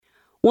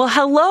Well,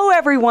 hello,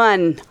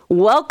 everyone.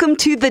 Welcome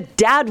to the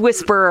Dad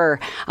Whisperer.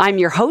 I'm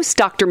your host,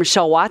 Dr.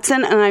 Michelle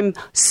Watson, and I'm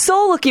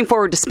so looking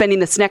forward to spending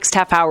this next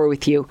half hour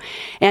with you.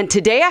 And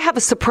today I have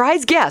a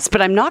surprise guest,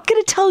 but I'm not going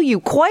to tell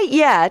you quite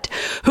yet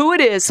who it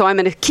is, so I'm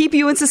going to keep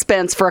you in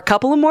suspense for a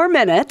couple of more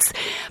minutes.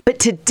 But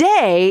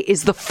today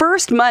is the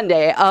first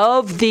Monday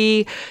of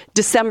the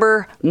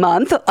December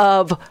month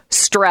of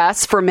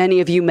stress for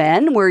many of you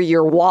men, where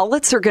your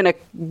wallets are going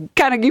to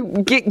kind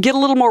of get a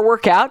little more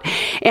workout.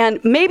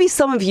 And maybe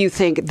some of you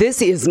think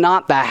this is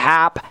not the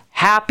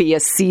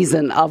happiest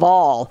season of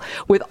all,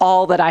 with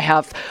all that I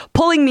have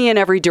pulling me in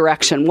every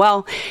direction.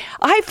 Well,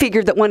 I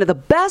figured that one of the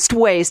best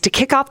ways to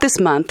kick off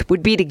this month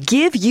would be to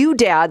give you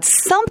dads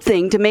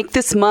something to make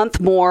this month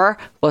more,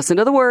 listen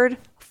to the word,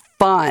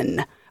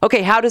 fun.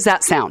 Okay, how does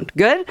that sound?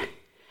 Good?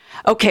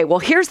 Okay, well,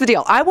 here's the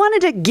deal. I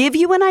wanted to give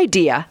you an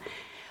idea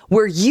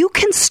where you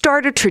can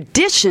start a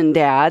tradition,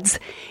 dads,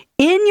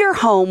 in your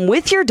home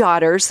with your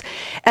daughters,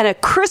 and a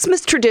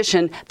Christmas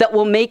tradition that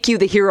will make you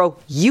the hero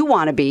you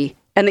want to be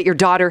and that your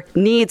daughter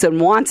needs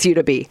and wants you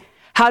to be.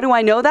 How do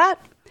I know that?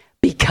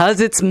 Because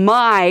it's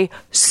my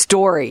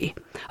story.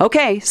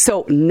 Okay,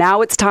 so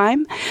now it's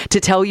time to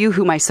tell you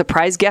who my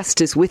surprise guest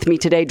is with me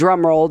today.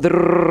 Drum roll.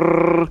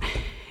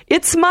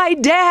 It's my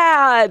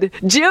dad,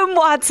 Jim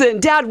Watson.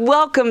 Dad,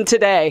 welcome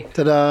today.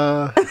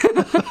 Ta-da.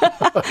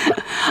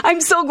 I'm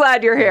so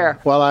glad you're here.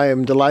 Well, I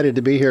am delighted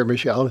to be here,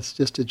 Michelle. It's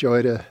just a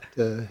joy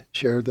to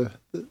share the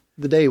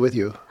day with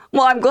you.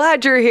 Well, I'm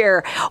glad you're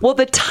here. Well,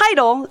 the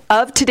title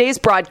of today's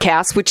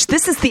broadcast, which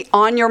this is the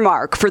On Your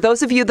Mark. For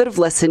those of you that have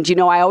listened, you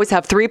know I always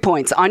have 3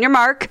 points. On your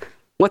mark.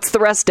 What's the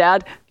rest,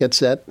 Dad? Get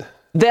set.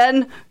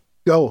 Then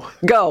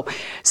Go.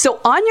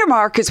 So on your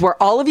mark is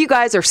where all of you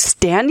guys are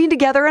standing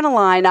together in a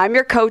line. I'm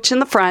your coach in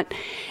the front,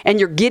 and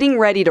you're getting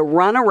ready to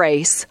run a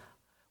race,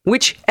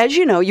 which, as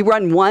you know, you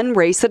run one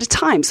race at a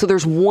time. So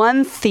there's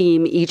one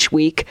theme each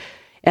week.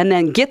 And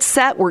then get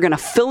set. We're going to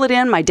fill it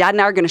in. My dad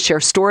and I are going to share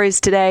stories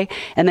today.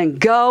 And then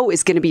go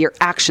is going to be your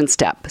action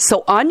step.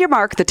 So on your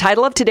mark, the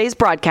title of today's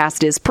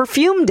broadcast is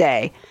Perfume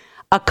Day,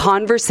 a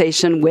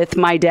conversation with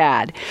my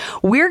dad.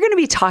 We're going to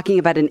be talking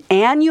about an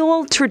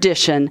annual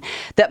tradition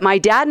that my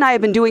dad and I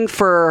have been doing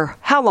for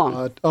how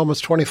long?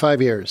 Almost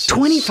 25 years.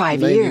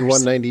 25 years.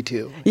 91,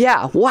 92.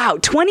 Yeah, wow,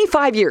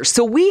 25 years.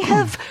 So we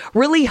have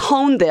really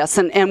honed this,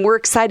 and we're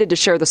excited to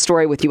share the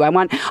story with you. I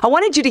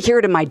wanted you to hear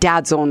it in my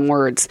dad's own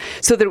words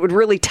so that it would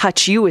really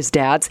touch you as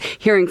dads,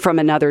 hearing from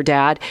another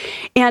dad.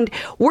 And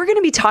we're going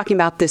to be talking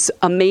about this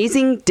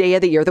amazing day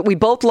of the year that we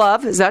both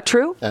love. Is that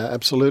true?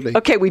 Absolutely.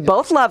 Okay, we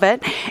both love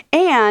it.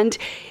 And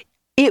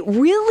it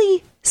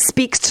really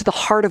speaks to the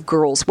heart of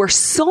girls, where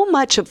so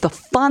much of the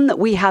fun that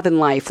we have in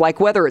life, like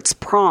whether it's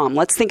prom,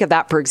 let's think of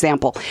that, for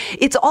example,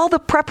 it's all the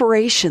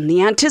preparation,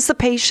 the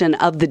anticipation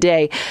of the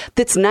day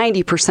that's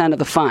 90% of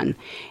the fun.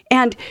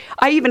 And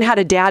I even had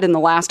a dad in the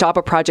last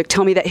ABBA project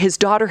tell me that his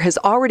daughter has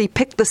already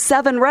picked the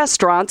 7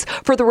 restaurants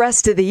for the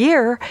rest of the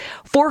year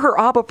for her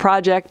ABBA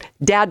project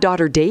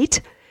dad-daughter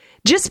date,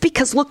 just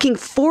because looking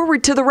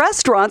forward to the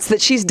restaurants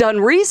that she's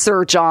done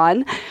research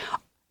on.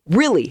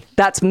 Really,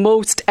 that's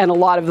most and a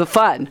lot of the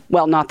fun.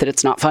 Well, not that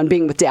it's not fun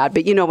being with Dad,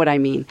 but you know what I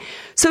mean.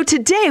 So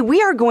today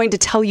we are going to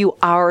tell you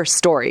our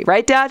story.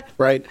 Right, Dad?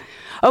 Right.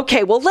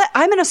 Okay, well,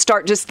 I'm going to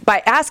start just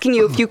by asking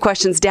you a few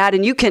questions, Dad,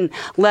 and you can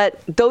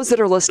let those that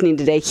are listening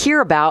today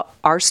hear about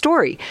our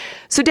story.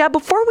 So, Dad,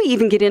 before we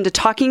even get into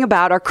talking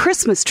about our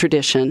Christmas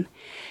tradition,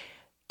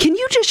 can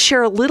you just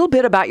share a little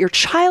bit about your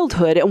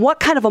childhood and what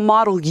kind of a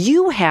model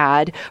you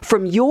had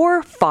from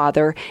your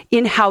father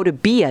in how to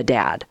be a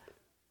dad?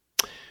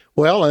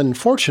 Well,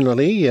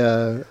 unfortunately,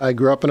 I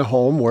grew up in a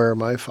home where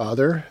my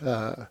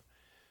father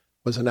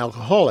was an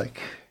alcoholic.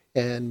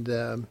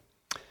 And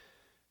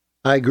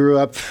I grew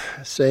up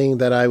saying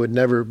that I would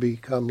never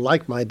become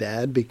like my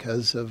dad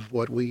because of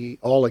what we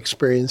all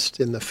experienced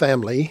in the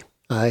family.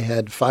 I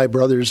had 5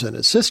 brothers and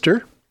a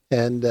sister,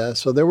 and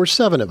so there were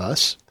 7 of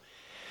us.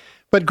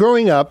 But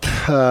growing up,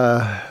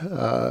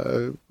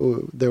 there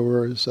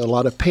was a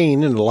lot of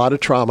pain and a lot of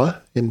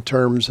trauma in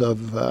terms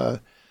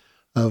of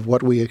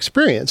what we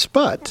experienced.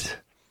 But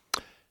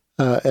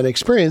an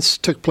experience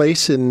took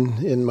place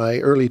in my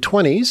early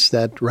 20s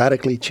that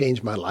radically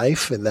changed my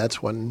life, and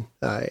that's when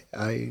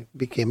I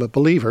became a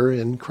believer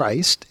in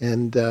Christ.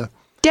 And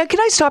Dad, can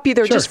I stop you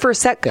there just for a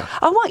sec? Yeah.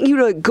 I want you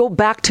to go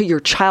back to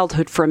your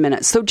childhood for a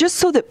minute. So just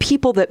so that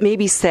people that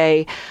maybe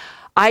say,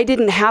 I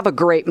didn't have a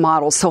great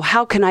model, so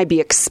how can I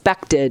be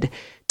expected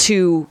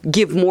to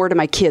give more to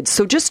my kids?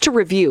 So just to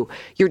review,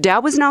 your dad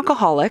was an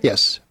alcoholic.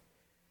 Yes.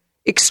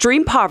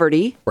 Extreme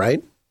poverty.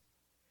 Right.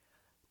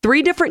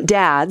 3 different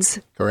dads.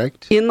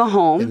 Correct. In the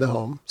home. In the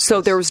home. So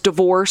yes. There was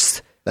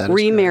divorce,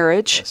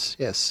 remarriage.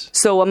 Yes.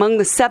 So among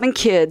the 7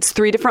 kids,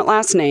 3 different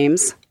last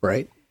names.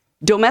 Right.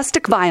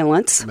 Domestic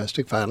violence.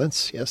 Domestic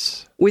violence,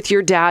 yes. With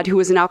your dad, who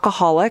was an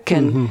alcoholic.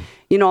 And,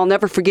 you know, I'll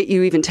never forget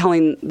you even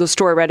telling the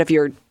story right of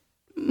your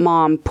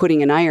mom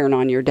putting an iron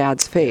on your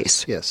dad's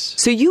face. Yes.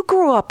 So you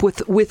grew up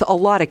with a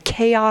lot of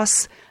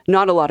chaos,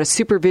 not a lot of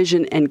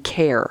supervision and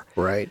care.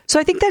 Right. So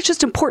I think that's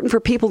just important for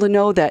people to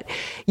know that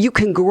you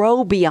can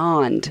grow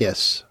beyond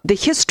the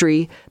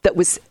history that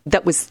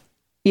was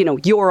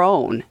your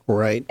own,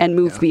 right, and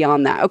move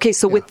beyond that. Okay,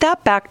 so with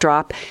that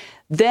backdrop,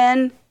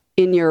 then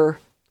in your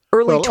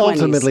early 20s.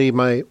 Ultimately,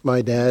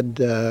 my dad,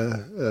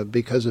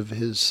 because of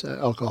his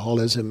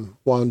alcoholism,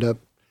 wound up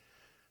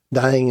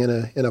dying in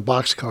a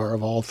boxcar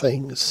of all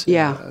things.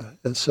 Yeah.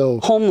 And so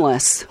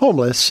homeless.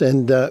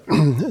 And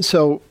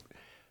so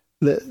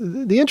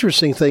the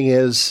interesting thing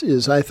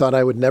is I thought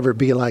I would never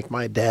be like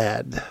my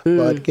dad.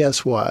 But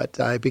guess what?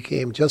 I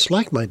became just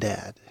like my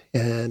dad.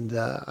 And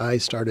I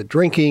started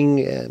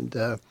drinking.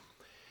 And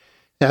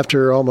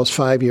after almost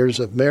 5 years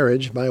of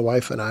marriage, my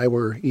wife and I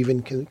were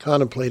even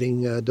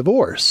contemplating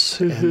divorce.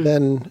 And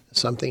then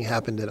something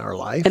happened in our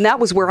life. And that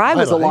was where I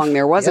was along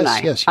there, wasn't I?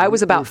 Yes. I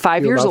was about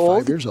 5 years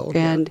old. 5 years old.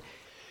 And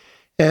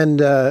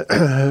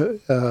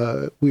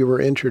we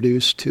were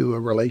introduced to a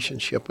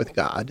relationship with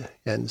God.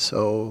 And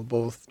so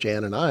both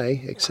Jan and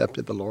I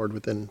accepted the Lord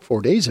within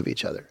 4 days of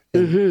each other.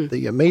 And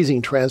the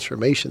amazing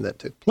transformation that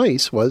took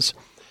place was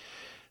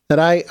that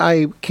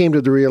I came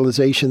to the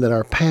realization that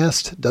our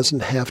past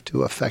doesn't have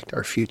to affect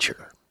our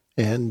future.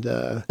 And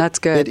that's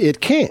good. It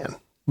can.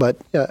 But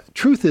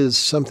truth is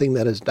something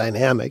that is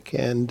dynamic.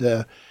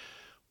 And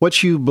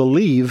what you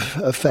believe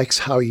affects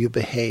how you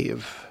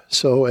behave.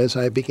 So as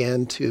I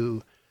began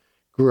to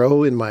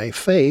grow in my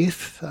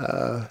faith,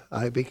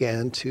 I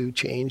began to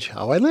change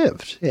how I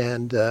lived.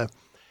 And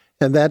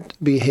that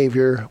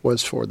behavior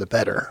was for the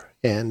better.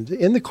 And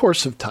in the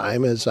course of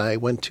time, as I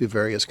went to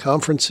various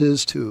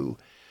conferences to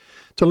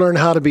learn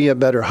how to be a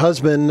better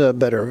husband, a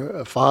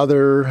better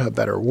father, a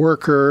better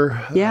worker,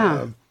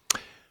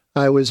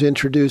 I was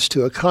introduced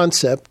to a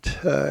concept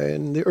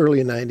in the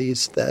early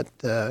 90s that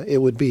it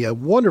would be a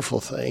wonderful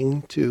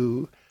thing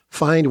to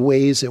find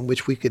ways in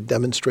which we could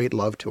demonstrate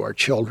love to our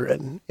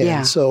children.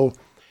 And so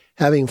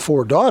having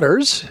 4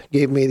 daughters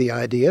gave me the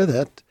idea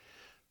that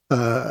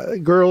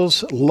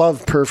girls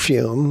love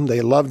perfume.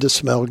 They love to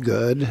smell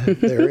good.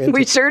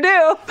 We sure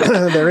do.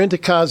 They're into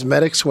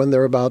cosmetics when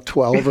they're about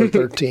 12 or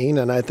 13,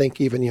 and I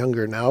think even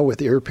younger now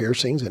with ear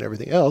piercings and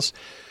everything else.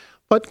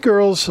 But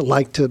girls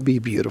like to be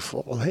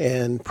beautiful,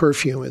 and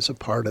perfume is a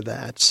part of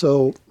that.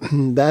 So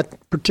that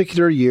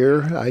particular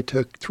year, I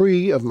took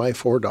 3 of my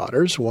 4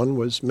 daughters. One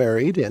was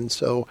married, and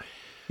so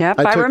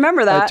I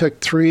remember that. I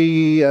took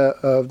 3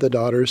 of the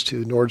daughters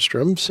to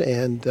Nordstrom's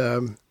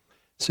and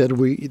said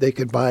they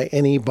could buy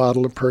any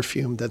bottle of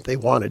perfume that they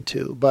wanted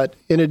to. But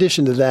in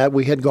addition to that,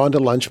 we had gone to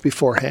lunch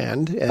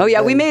beforehand. And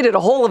we made it a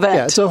whole event.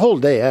 Yeah, it's a whole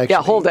day, actually.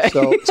 Yeah, whole day.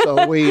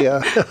 So we...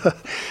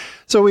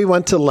 So we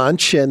went to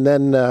lunch, and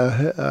then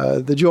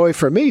the joy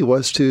for me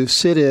was to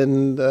sit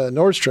in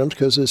Nordstrom's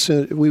because as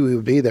soon we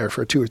would be there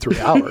for 2 or 3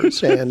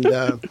 hours, and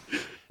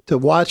to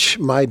watch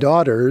my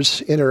daughters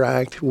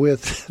interact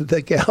with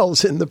the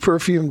gals in the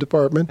perfume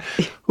department,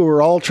 who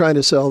were all trying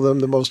to sell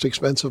them the most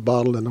expensive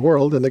bottle in the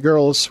world, and the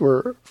girls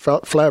were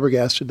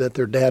flabbergasted that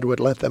their dad would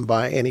let them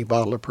buy any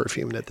bottle of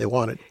perfume that they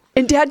wanted.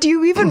 And Dad, do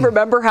you even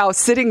remember how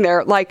sitting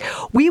there, like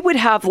we would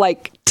have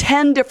like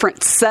 10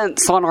 different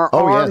scents on our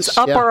arms,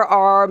 our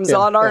arms,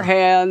 on our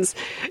hands.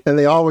 And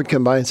they all would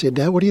come by and say,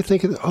 Dad, what do you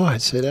think of that? Oh,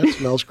 I'd say, that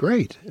smells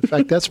great. In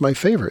fact, that's my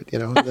favorite,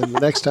 And then the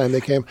next time they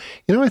came,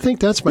 I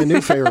think that's my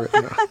new favorite.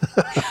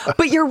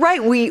 But you're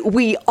right.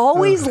 We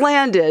always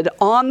landed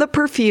on the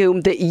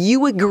perfume that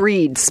you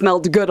agreed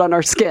smelled good on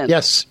our skin.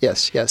 Yes.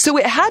 So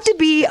it had to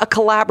be a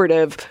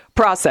collaborative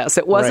process.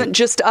 It wasn't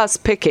just us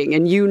picking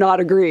and you not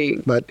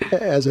agreeing. But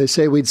as I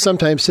say, we'd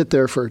sometimes sit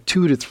there for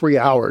 2 to 3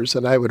 hours,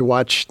 and I would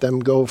watch them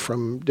go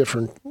from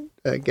different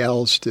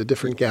gals to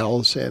different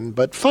gals.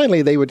 But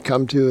finally, they would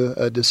come to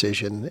a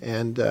decision.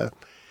 And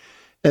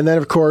then,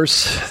 of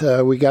course,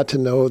 we got to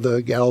know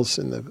the gals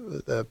in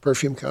the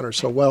perfume counter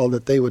so well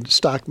that they would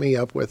stock me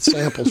up with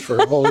samples for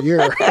a whole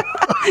year.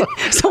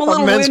 So a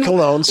little men's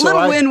cologne.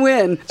 Little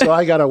win-win. So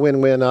I got a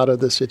win-win out of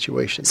the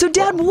situation. So,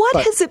 Dad, what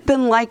has it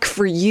been like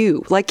for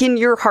you, like in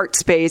your heart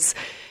space?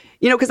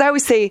 Because I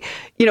always say,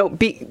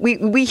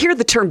 we hear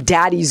the term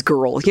daddy's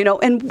girl,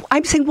 and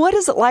I'm saying, what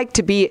is it like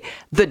to be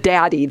the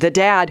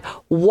dad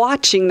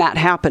watching that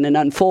happen and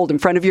unfold in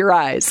front of your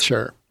eyes?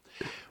 Sure.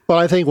 Well,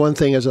 I think one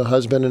thing as a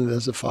husband and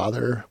as a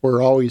father,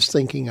 we're always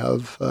thinking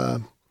of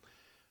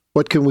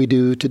what can we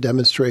do to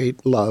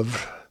demonstrate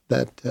love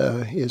that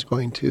is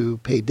going to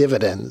pay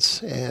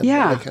dividends. And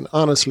I can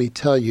honestly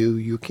tell you,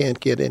 you can't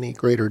get any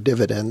greater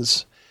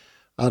dividends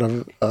out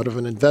of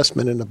an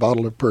investment in a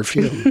bottle of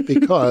perfume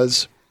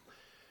because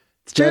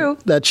it's true.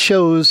 That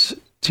shows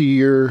to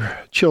your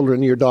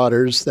children, your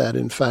daughters, that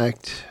in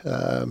fact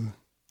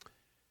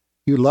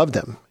you love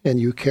them and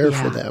you care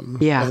for them.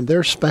 Yeah. And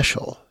they're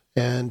special.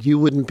 And you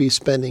wouldn't be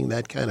spending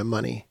that kind of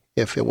money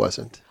if it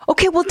wasn't.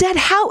 Okay, well, Dad,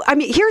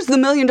 here's the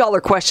 $1 million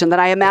question that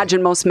I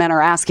imagine most men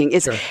are asking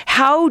is,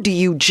 how do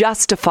you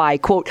justify,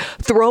 quote,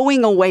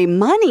 throwing away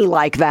money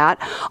like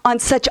that on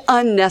such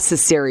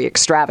unnecessary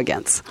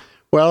extravagance?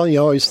 Well, you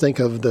always think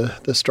of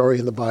the story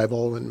in the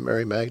Bible when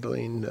Mary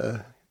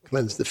Magdalene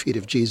cleanse the feet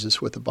of Jesus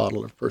with a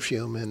bottle of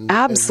perfume. And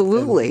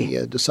Absolutely.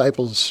 And the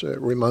disciples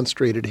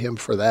remonstrated him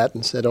for that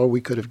and said, "Oh, we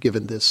could have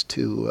given this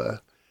to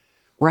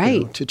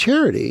to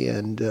charity."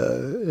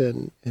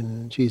 And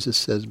Jesus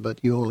says, "But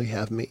you only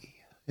have me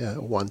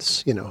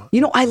once."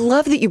 I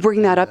love that you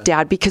bring that up,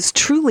 Dad, because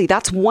truly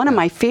that's one of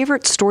my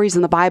favorite stories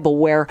in the Bible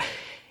where,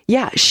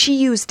 she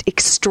used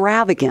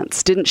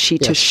extravagance, didn't she,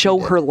 to show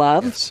her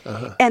love? Yes.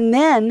 Uh-huh. And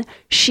then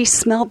she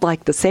smelled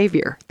like the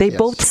Savior. They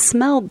both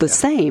smelled the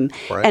same,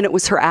 and it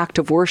was her act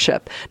of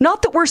worship.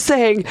 Not that we're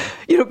saying,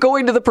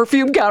 going to the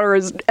perfume counter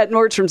at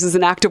Nordstrom's is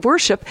an act of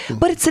worship,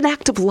 but it's an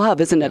act of love,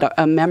 isn't it?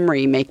 A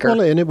memory maker.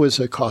 Well, and it was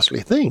a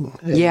costly thing.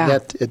 And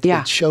yet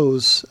it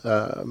shows,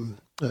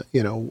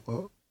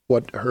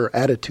 what her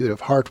attitude of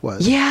heart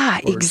was. Yeah,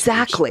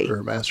 exactly.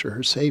 Her master,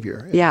 her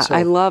Savior. Yeah,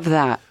 I love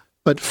that.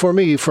 But for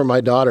me, for my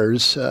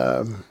daughters,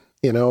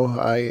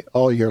 I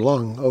all year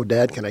long, "Oh,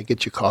 Dad, can I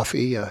get you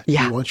coffee? Do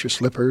you want your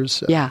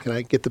slippers? Can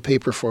I get the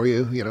paper for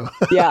you?"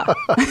 Yeah.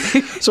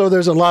 So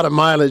there's a lot of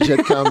mileage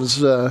that comes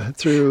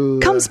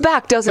through. Comes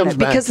back, doesn't it?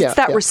 Because it's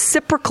that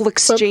reciprocal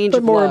exchange but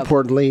of more love.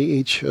 importantly,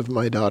 each of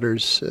my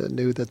daughters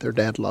knew that their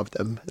dad loved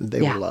them, and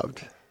they were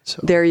loved. So,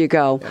 there you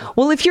go. Yeah.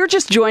 Well, if you're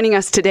just joining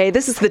us today,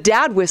 this is the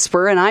Dad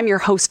Whisperer, and I'm your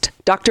host,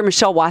 Dr.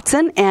 Michelle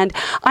Watson, and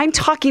I'm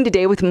talking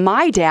today with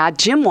my dad,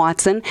 Jim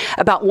Watson,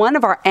 about one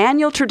of our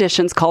annual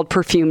traditions called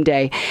Perfume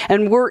Day.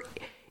 And we're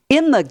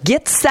in the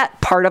get set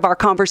part of our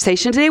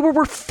conversation today where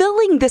we're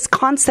filling this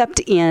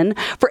concept in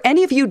for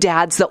any of you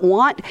dads that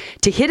want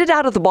to hit it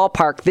out of the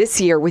ballpark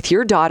this year with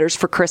your daughters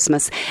for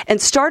Christmas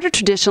and start a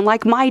tradition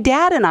like my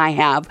dad and I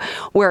have,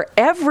 where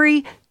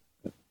every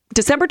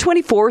December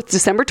 24th,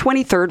 December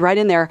 23rd, right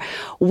in there,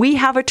 we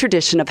have a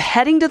tradition of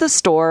heading to the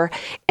store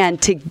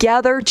and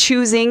together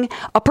choosing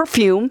a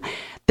perfume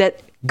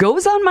that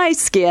goes on my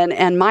skin,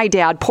 and my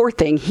dad, poor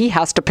thing, he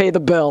has to pay the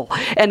bill.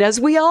 And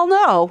as we all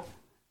know,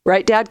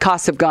 right, Dad,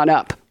 costs have gone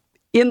up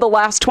in the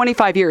last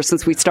 25 years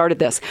since we started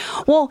this.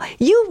 Well,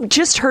 you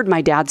just heard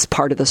my dad's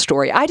part of the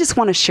story. I just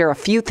want to share a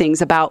few things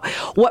about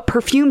what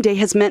Perfume Day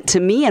has meant to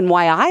me and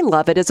why I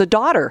love it as a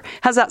daughter.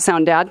 How's that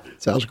sound, Dad?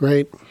 Sounds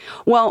great.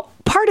 Well,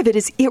 part of it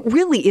is it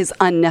really is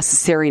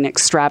unnecessary and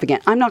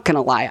extravagant. I'm not going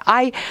to lie.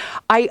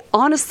 I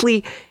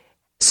honestly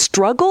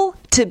struggle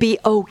to be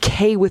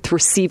okay with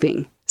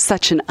receiving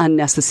such an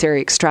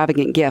unnecessary,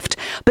 extravagant gift.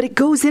 But it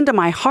goes into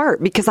my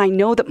heart because I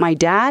know that my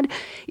dad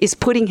is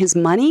putting his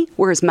money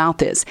where his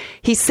mouth is.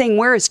 He's saying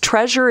where his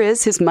treasure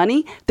is, his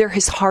money, there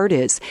his heart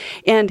is.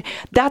 And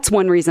that's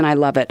one reason I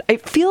love it.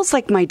 It feels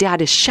like my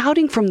dad is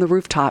shouting from the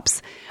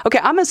rooftops. Okay,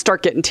 I'm going to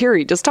start getting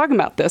teary just talking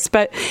about this,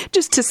 but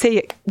just to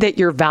say that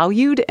you're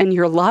valued and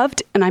you're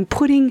loved, and I'm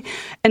putting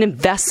an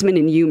investment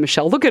in you,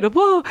 Michelle. Look at him.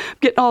 Oh, I'm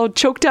getting all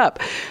choked up.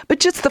 But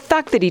just the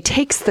fact that he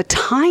takes the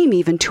time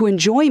even to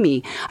enjoy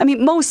me. I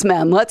mean, most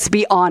men, let's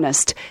be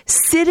honest,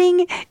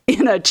 sitting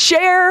in a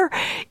chair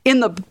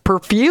in the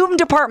perfume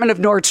department of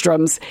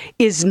Nordstrom's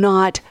is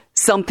not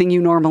something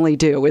you normally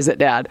do, is it,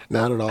 Dad?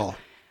 Not at all.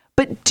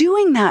 But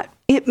doing that,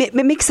 it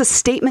makes a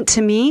statement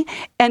to me.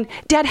 And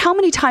Dad, how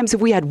many times have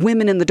we had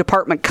women in the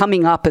department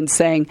coming up and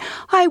saying,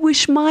 "I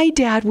wish my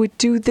dad would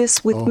do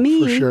this with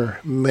me"? For sure.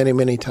 Many,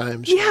 many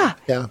times. Yeah.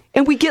 Yeah.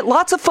 And we get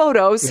lots of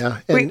photos. Yeah.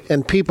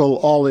 And people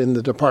all in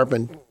the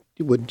department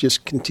would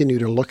just continue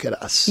to look at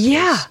us.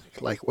 Yeah.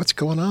 Like, what's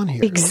going on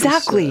here?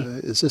 Exactly.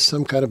 Is this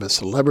some kind of a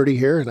celebrity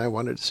here? And I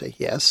wanted to say,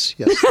 yes,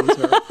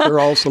 they're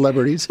all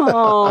celebrities.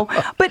 Oh,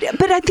 but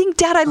I think,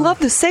 Dad, I love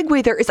the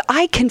segue there is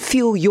I can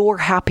feel your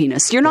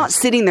happiness. You're not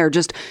sitting there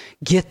just,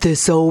 get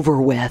this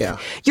over with. Yeah,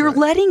 You're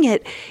letting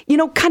it,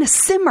 kind of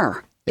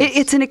simmer. Yes,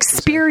 it's an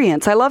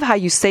experience. Exactly. I love how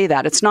you say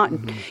that. It's not,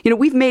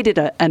 we've made it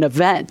an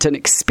event, an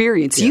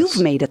experience. Yes.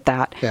 You've made it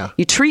that. Yeah.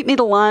 You treat me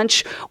to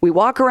lunch. We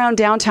walk around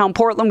downtown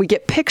Portland. We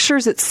get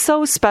pictures. It's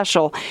so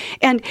special.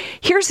 And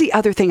here's the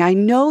other thing. I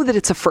know that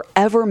it's a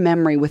forever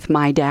memory with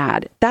my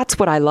dad. That's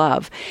what I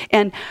love.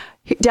 And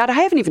Dad, I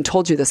haven't even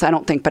told you this, I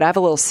don't think, but I have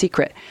a little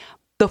secret.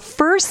 The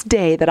first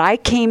day that I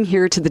came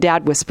here to the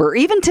Dad Whisperer,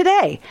 even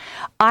today,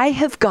 I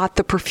have got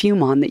the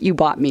perfume on that you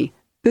bought me.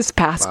 This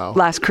past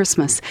last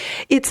Christmas.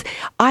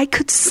 I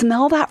could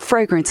smell that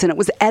fragrance, and it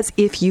was as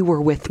if you were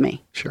with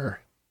me.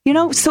 Sure.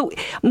 So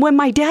when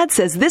my dad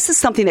says this is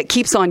something that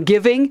keeps on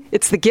giving,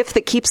 it's the gift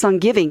that keeps on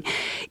giving,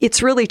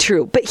 it's really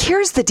true. But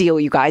here's the deal,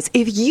 you guys.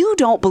 If you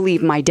don't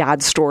believe my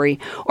dad's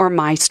story or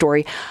my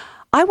story,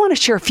 I want to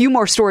share a few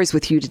more stories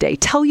with you today,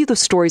 tell you the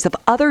stories of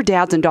other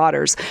dads and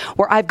daughters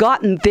where I've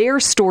gotten their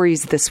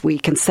stories this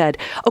week and said,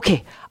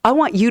 okay, I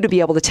want you to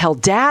be able to tell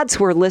dads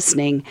who are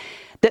listening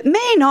that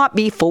may not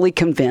be fully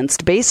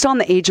convinced based on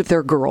the age of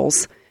their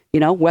girls,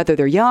 whether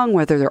they're young,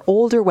 whether they're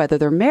older, whether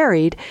they're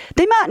married,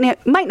 they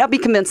might not be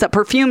convinced that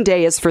Perfume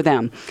Day is for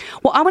them.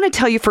 Well, I want to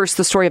tell you first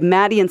the story of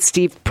Maddie and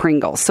Steve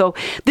Pringle. So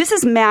this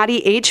is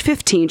Maddie, age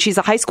 15. She's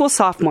a high school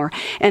sophomore,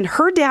 and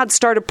her dad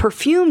started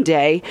Perfume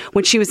Day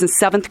when she was in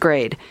 7th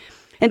grade.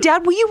 And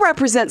Dad, will you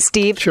represent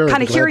Steve? Sure.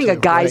 Kind of hearing a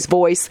guy's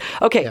voice.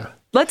 Okay. Yeah.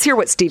 Let's hear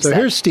what Steve So said.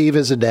 here's Steve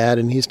as a dad,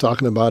 and he's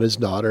talking about his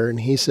daughter, and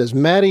he says,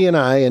 Maddie and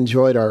I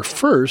enjoyed our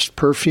first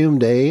Perfume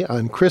Day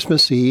on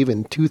Christmas Eve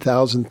in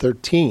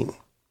 2013,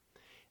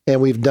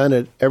 and we've done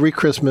it every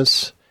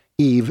Christmas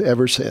Eve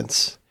ever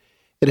since.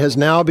 It has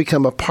now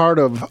become a part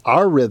of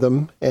our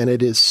rhythm, and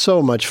it is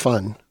so much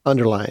fun,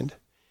 underlined.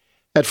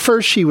 At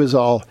first, she was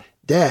all,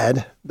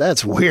 Dad,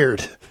 that's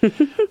weird.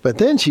 But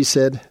then she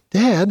said,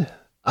 Dad,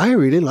 I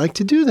really like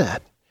to do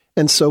that.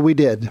 And so we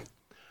did.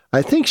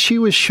 I think she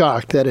was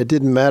shocked that it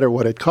didn't matter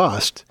what it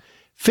cost.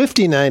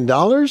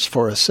 $59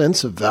 for a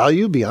sense of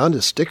value beyond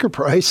a sticker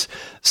price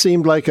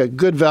seemed like a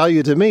good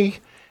value to me,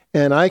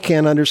 and I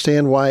can't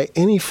understand why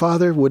any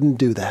father wouldn't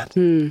do that.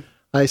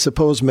 I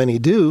suppose many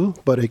do,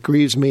 but it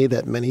grieves me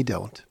that many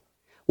don't.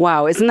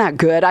 Wow, isn't that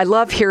good? I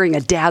love hearing a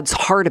dad's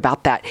heart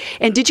about that.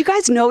 And did you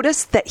guys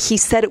notice that he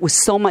said it was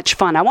so much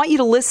fun? I want you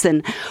to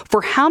listen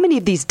for how many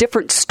of these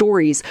different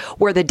stories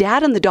where the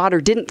dad and the daughter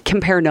didn't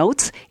compare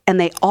notes and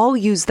they all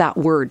use that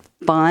word,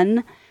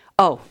 fun.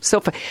 Oh,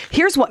 so fun.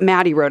 Here's what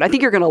Maddie wrote. I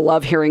think you're going to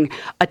love hearing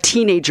a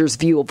teenager's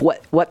view of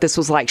what this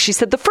was like. She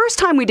said, the first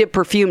time we did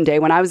Perfume Day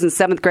when I was in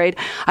 7th grade,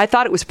 I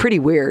thought it was pretty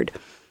weird.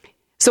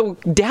 So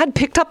Dad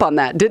picked up on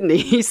that, didn't he?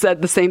 He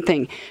said the same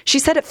thing. She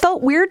said it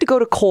felt weird to go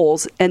to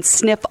Kohl's and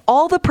sniff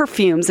all the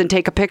perfumes and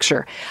take a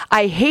picture.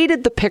 I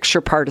hated the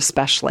picture part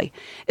especially.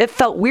 It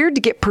felt weird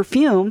to get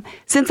perfume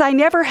since I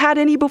never had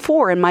any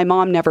before and my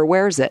mom never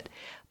wears it.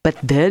 But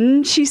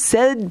then she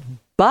said,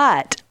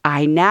 but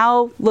I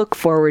now look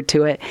forward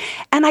to it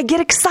and I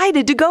get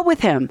excited to go with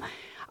him.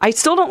 I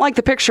still don't like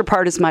the picture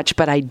part as much,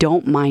 but I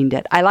don't mind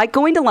it. I like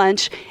going to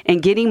lunch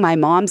and getting my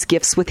mom's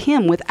gifts with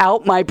him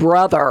without my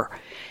brother.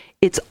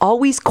 It's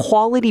always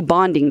quality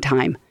bonding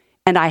time,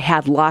 and I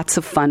had lots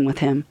of fun with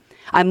him.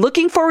 I'm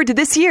looking forward to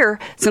this year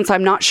since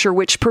I'm not sure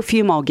which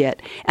perfume I'll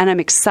get, and I'm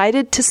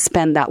excited to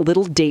spend that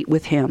little date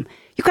with him.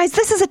 You guys,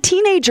 this is a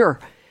teenager.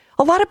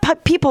 A lot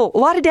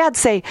of dads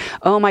say,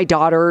 oh, my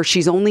daughter,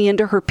 she's only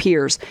into her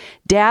peers.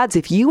 Dads,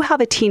 if you have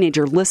a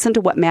teenager, listen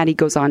to what Maddie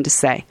goes on to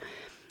say.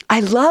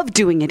 I love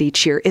doing it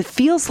each year. It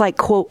feels like,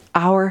 quote,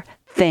 our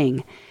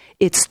thing.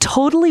 It's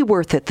totally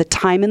worth it, the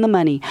time and the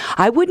money.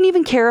 I wouldn't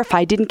even care if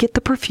I didn't get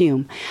the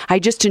perfume. I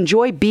just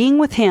enjoy being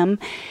with him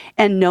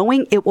and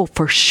knowing it will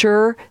for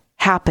sure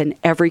happen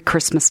every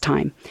Christmas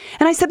time.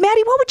 And I said,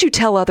 Maddie, what would you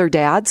tell other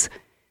dads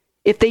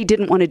if they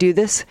didn't want to do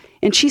this?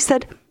 And she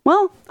said,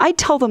 well, I'd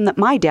tell them that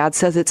my dad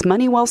says it's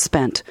money well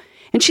spent.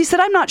 And she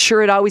said, I'm not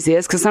sure it always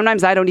is because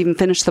sometimes I don't even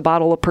finish the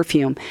bottle of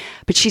perfume.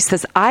 But she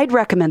says, I'd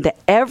recommend that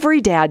every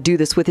dad do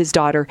this with his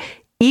daughter,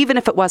 even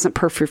if it wasn't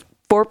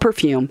for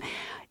perfume.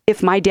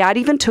 If my dad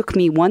even took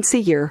me once a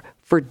year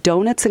for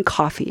donuts and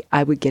coffee,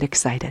 I would get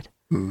excited.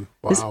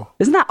 Wow.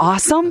 Isn't that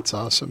awesome? That's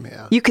awesome,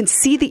 yeah. You can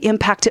see the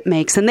impact it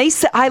makes. And they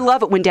say, I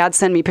love it when dads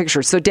send me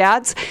pictures. So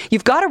dads,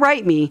 you've got to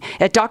write me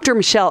at Dr.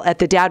 Michelle at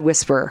the Dad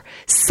Whisperer.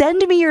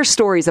 Send me your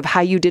stories of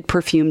how you did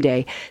Perfume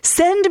Day.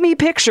 Send me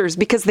pictures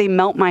because they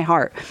melt my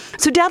heart.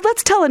 So Dad,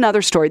 let's tell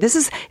another story. This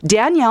is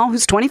Danielle,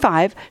 who's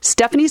 25,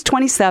 Stephanie's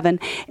 27,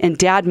 and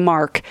Dad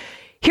Mark.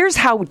 Here's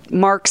how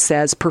Mark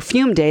says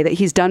Perfume Day that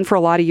he's done for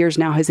a lot of years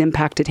now has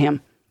impacted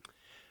him.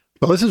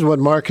 Well, this is what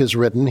Mark has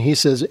written. He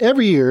says,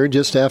 every year,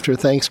 just after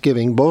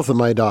Thanksgiving, both of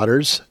my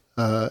daughters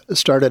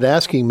started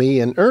asking me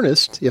in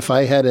earnest if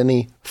I had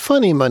any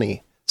funny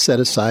money set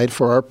aside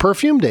for our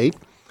perfume date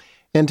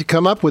and to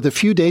come up with a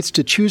few dates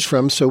to choose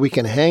from so we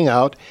can hang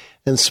out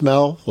and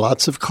smell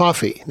lots of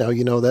coffee. Now,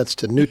 you know, that's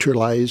to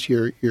neutralize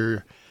your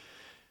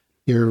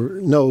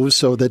nose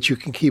so that you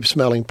can keep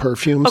smelling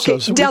perfume. Okay,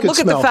 so Dad, look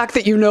at the fact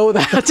that you know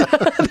that.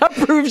 That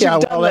proves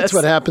you've done well, that's this.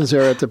 what happens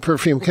there at the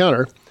perfume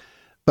counter.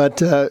 But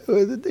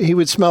he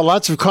would smell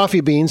lots of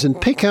coffee beans and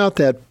pick out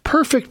that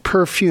perfect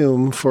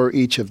perfume for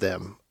each of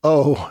them.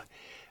 Oh,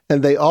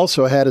 and they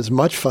also had as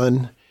much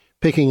fun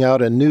picking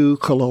out a new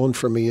cologne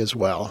for me as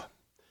well.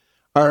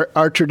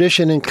 Our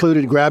tradition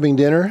included grabbing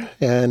dinner,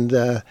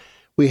 and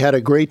we had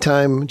a great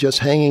time just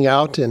hanging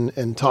out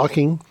and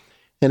talking.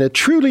 And it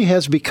truly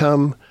has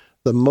become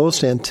the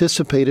most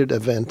anticipated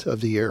event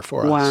of the year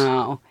for us.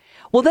 Wow.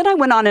 Well, then I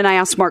went on and I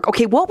asked Mark,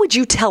 okay, what would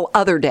you tell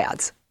other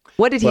dads?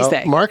 What did he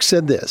say? Mark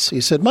said this. He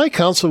said, my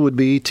counsel would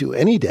be to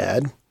any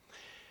dad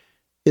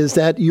is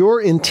that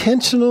your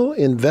intentional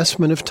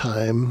investment of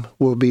time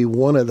will be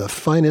one of the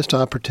finest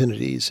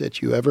opportunities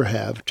that you ever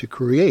have to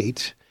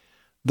create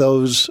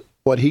those,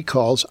 what he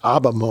calls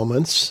Abba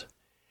moments.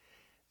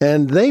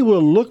 And they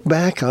will look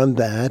back on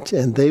that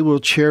and they will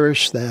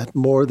cherish that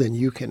more than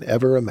you can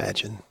ever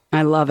imagine.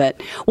 I love it.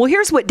 Well,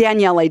 here's what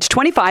Danielle, age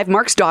 25,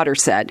 Mark's daughter,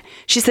 said.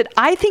 She said,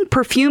 I think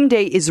Perfume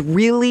Day is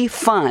really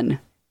fun.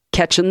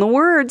 Catching the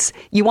words.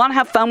 You want to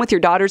have fun with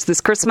your daughters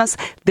this Christmas?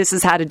 This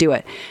is how to do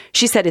it.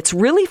 She said, it's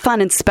really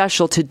fun and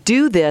special to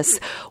do this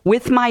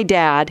with my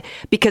dad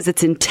because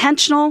it's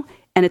intentional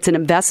and it's an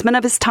investment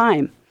of his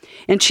time.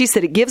 And she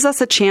said, it gives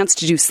us a chance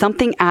to do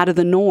something out of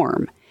the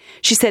norm.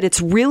 She said, it's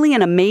really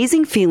an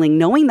amazing feeling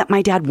knowing that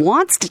my dad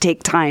wants to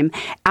take time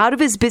out of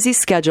his busy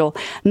schedule,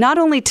 not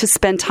only to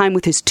spend time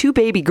with his 2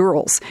 baby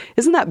girls.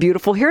 Isn't that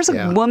beautiful? Here's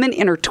a woman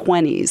in her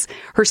 20s.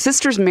 Her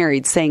sister's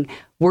married, saying,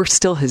 we're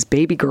still his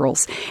baby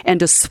girls, and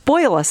to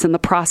spoil us in the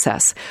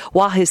process.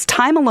 While his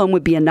time alone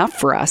would be enough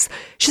for us,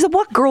 she said,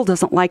 what girl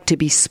doesn't like to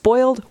be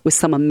spoiled with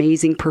some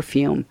amazing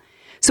perfume?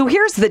 So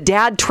here's the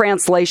dad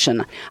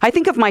translation. I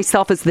think of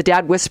myself as the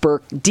dad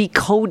whisperer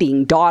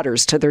decoding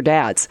daughters to their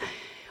dads.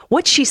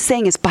 What she's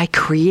saying is by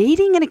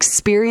creating an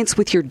experience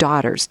with your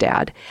daughters,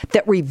 Dad,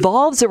 that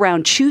revolves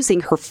around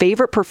choosing her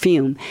favorite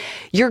perfume,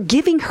 you're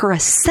giving her a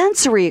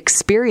sensory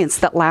experience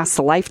that lasts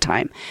a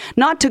lifetime.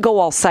 Not to go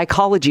all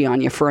psychology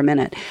on you for a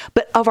minute,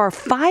 but of our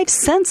 5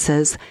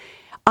 senses,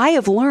 I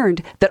have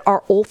learned that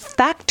our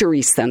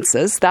olfactory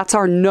senses, that's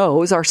our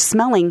nose, our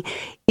smelling,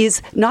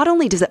 is not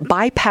only does it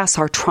bypass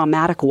our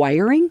traumatic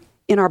wiring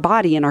in our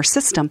body, in our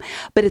system,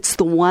 but it's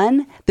the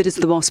one that is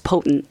the most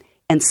potent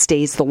and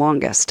stays the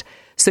longest.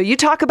 So you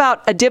talk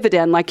about a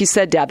dividend, like you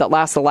said, Dad, that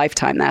lasts a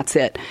lifetime. That's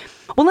it.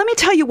 Well, let me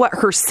tell you what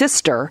her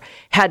sister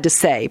had to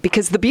say,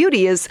 because the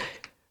beauty is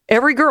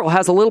every girl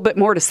has a little bit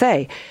more to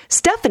say.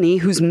 Stephanie,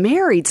 who's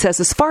married, says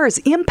as far as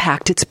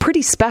impact, it's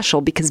pretty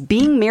special because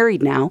being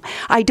married now,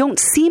 I don't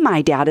see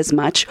my dad as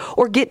much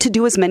or get to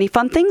do as many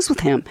fun things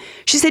with him.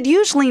 She said,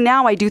 usually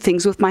now I do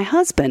things with my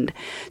husband.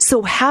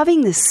 So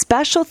having this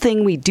special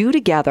thing we do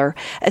together,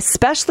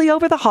 especially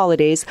over the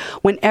holidays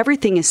when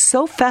everything is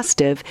so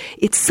festive,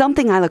 it's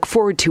something I look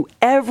forward to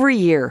every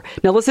year.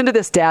 Now listen to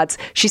this, dads.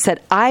 She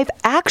said, I've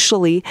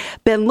actually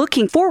been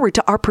looking forward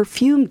to our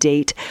perfume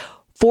date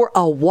for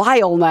a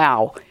while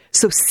now.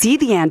 So see,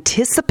 the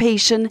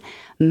anticipation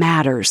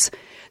matters.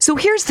 So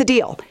here's the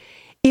deal.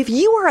 If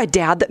you are a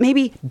dad that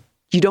maybe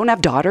you don't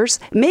have daughters,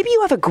 maybe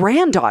you have a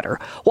granddaughter.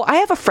 Well, I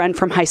have a friend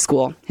from high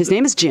school. His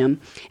name is Jim,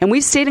 and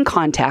we've stayed in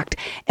contact.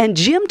 And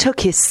Jim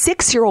took his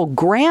 6-year-old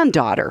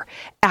granddaughter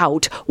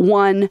out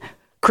one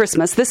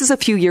Christmas. This is a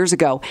few years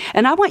ago.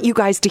 And I want you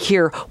guys to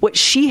hear what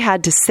she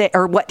had to say,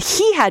 or what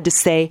he had to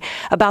say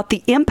about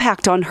the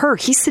impact on her.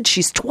 He said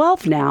she's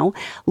 12 now,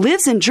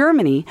 lives in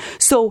Germany.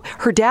 So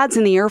her dad's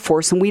in the Air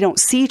Force and we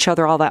don't see each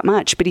other all that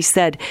much. But he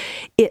said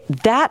at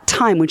that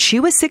time when she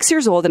was 6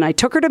 years old and I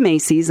took her to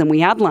Macy's and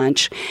we had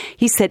lunch,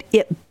 he said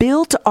it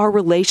built our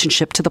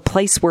relationship to the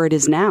place where it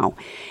is now.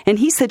 And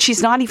he said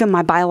she's not even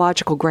my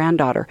biological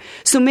granddaughter.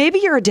 So maybe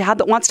you're a dad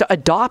that wants to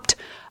adopt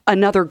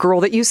another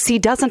girl that you see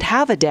doesn't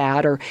have a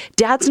dad, or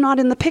dad's not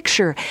in the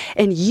picture,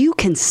 and you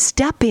can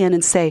step in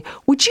and say,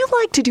 would you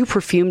like to do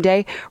perfume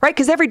day? Right?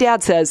 Because every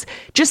dad says,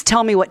 just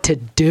tell me what to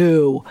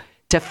do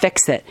to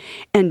fix it.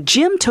 And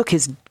Jim took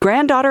his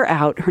granddaughter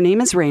out. Her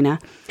name is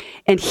Raina.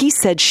 And he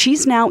said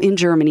she's now in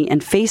Germany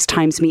and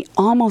FaceTimes me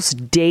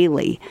almost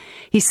daily.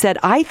 He said,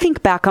 I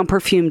think back on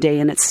perfume day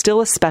and it's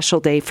still a special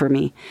day for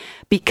me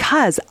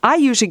because I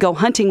usually go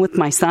hunting with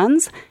my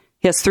sons.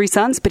 He has 3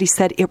 sons, but he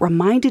said it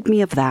reminded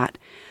me of that.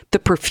 The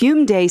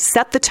perfume day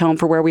set the tone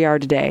for where we are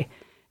today.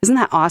 Isn't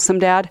that awesome,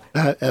 Dad?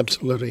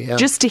 Absolutely, yeah.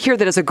 Just to hear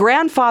that as a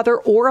grandfather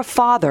or a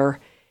father,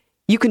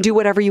 you can do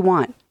whatever you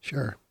want.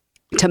 Sure.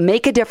 To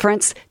make a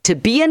difference, to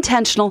be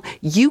intentional,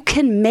 you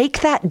can make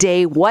that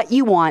day what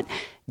you want,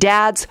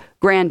 dads,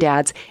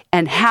 granddads,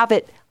 and have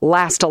it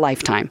last a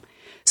lifetime.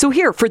 So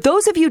here, for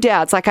those of you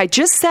dads, like I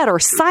just said, are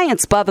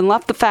science buff and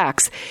love the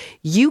facts,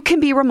 you can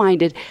be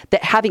reminded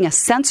that having a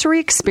sensory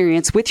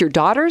experience with your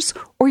daughters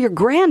or your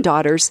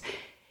granddaughters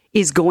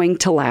is going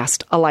to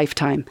last a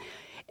lifetime.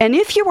 And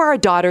if you are a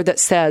daughter that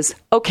says,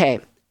 okay,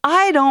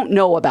 I don't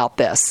know about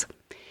this.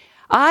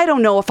 I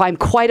don't know if I'm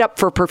quite up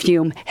for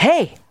perfume.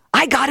 Hey,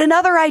 I got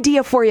another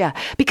idea for you.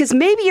 Because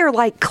maybe you're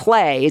like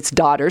Clay, it's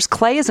daughters.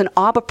 Clay is an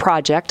ABBA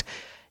project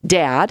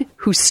dad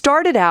who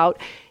started out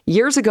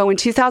years ago in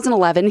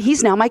 2011.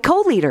 He's now my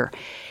co-leader.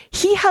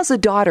 He has a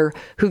daughter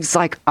who's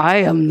like, I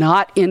am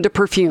not into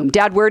perfume.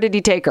 Dad, where did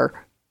he take her?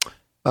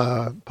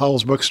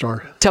 Powell's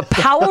Bookstore. To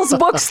Powell's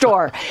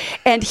Bookstore.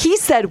 And he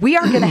said, we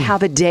are going to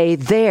have a day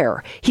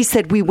there. He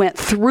said, we went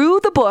through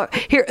the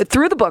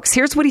books.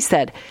 Here's what he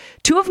said.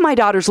 2 of my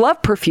daughters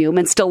love perfume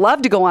and still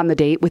love to go on the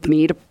date with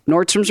me to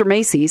Nordstrom's or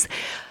Macy's.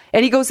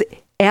 And he goes,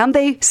 and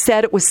they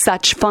said it was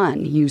such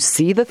fun. You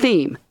see the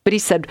theme. But he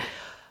said,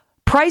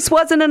 price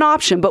wasn't an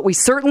option, but we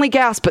certainly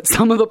gasped at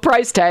some of the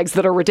price tags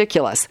that are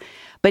ridiculous.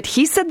 But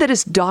he said that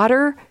his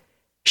daughter,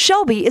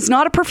 Shelby, is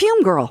not a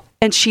perfume girl,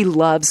 and she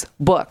loves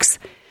books.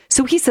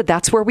 So he said,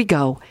 that's where we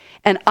go.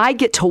 And I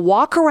get to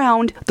walk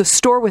around the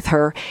store with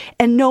her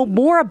and know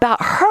more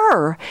about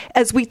her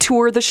as we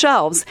tour the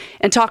shelves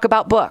and talk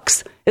about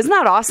books. Isn't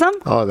that awesome?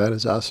 Oh, that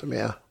is awesome,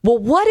 yeah. Well,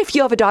 what if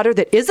you have a daughter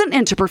that isn't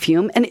into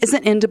perfume and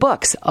isn't into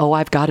books? Oh,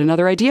 I've got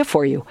another idea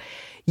for you.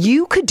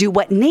 You could do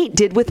what Nate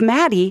did with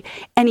Maddie,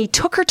 and he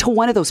took her to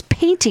one of those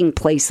painting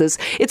places.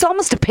 It's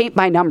almost a paint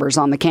by numbers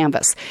on the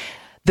canvas.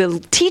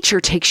 The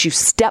teacher takes you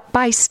step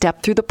by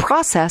step through the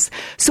process.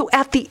 So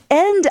at the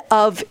end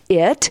of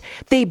it,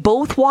 they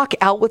both walk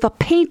out with a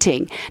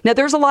painting. Now,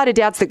 there's a lot of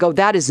dads that go,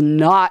 that is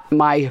not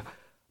my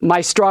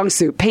strong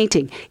suit,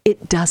 painting.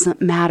 It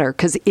doesn't matter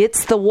because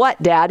it's the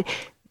what, Dad?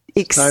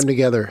 time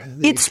together.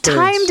 It's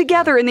time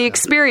together in the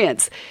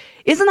experience.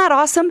 Isn't that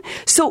awesome?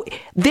 So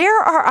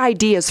there are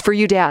ideas for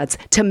you dads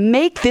to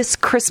make this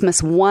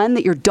Christmas one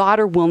that your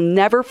daughter will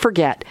never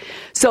forget.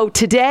 So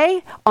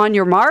today, on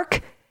your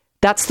mark,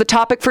 that's the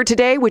topic for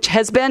today, which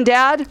has been,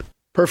 Dad?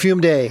 Perfume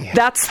Day.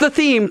 That's the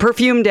theme,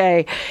 Perfume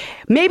Day.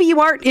 Maybe you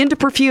aren't into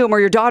perfume or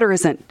your daughter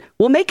isn't.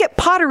 Well, make it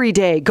Pottery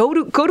Day. Go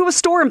to a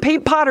store and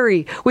paint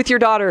pottery with your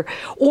daughter.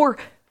 Or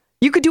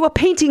you could do a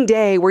painting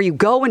day where you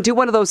go and do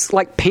one of those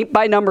like paint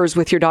by numbers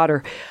with your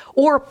daughter.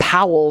 Or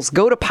Powell's.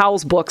 Go to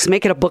Powell's Books.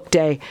 Make it a book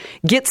day.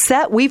 Get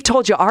set. We've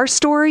told you our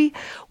story.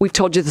 We've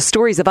told you the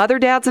stories of other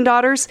dads and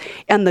daughters.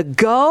 And the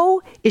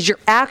go is your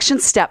action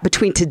step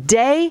between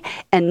today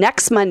and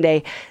next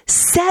Monday.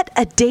 Set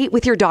a date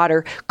with your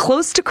daughter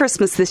close to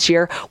Christmas this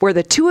year where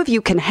the two of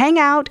you can hang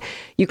out,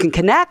 you can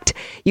connect,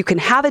 you can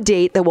have a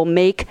date that will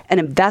make an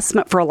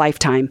investment for a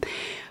lifetime.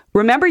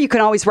 Remember, you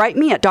can always write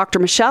me at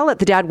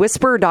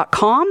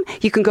drmichelle@thedadwhisperer.com.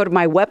 You can go to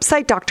my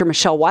website,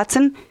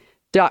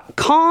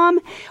 drmichellewatson.com,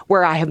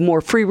 where I have more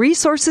free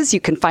resources.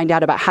 You can find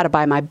out about how to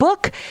buy my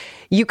book.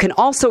 You can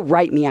also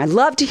write me. I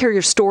love to hear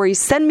your stories.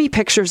 Send me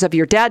pictures of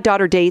your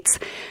dad-daughter dates.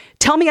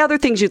 Tell me other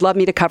things you'd love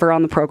me to cover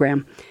on the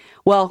program.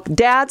 Well,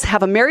 dads,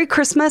 have a Merry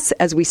Christmas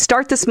as we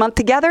start this month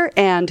together,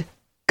 and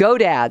go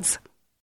dads.